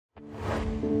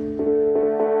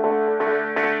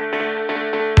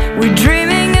We're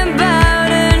dreaming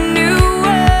about a new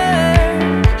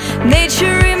world.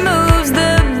 Nature removes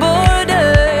the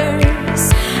borders.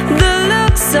 The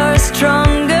looks are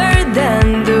stronger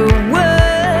than the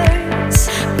words.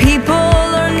 People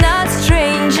are not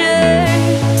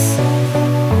strangers.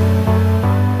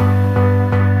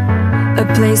 A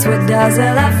place where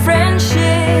dazzle our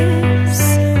friendships,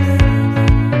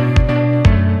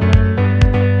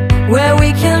 where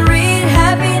we can read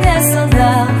happiness on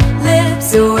our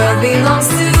lips. The world belongs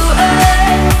to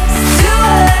us, to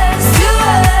us, to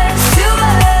us, to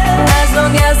us. As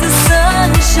long as the sun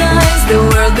shines, the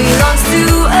world belongs to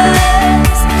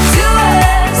us, to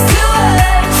us, to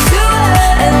us, to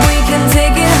us. And we can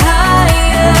take it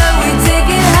higher, we take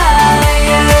it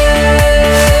higher,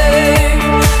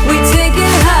 we take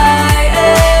it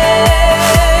higher.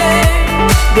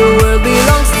 The world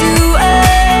belongs to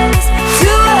us,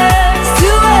 to us,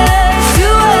 to us, to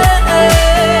us.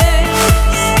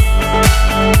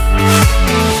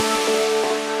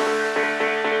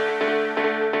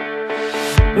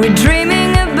 We're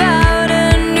dreaming about a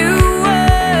new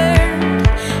world.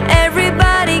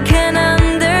 Everybody can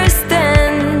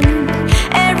understand.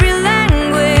 Every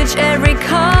language, every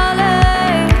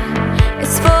color.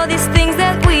 It's for these things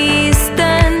that we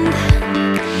stand.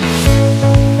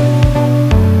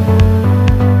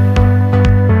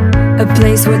 A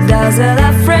place where dazzle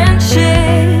our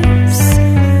friendships,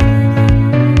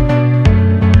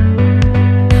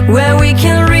 where we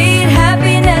can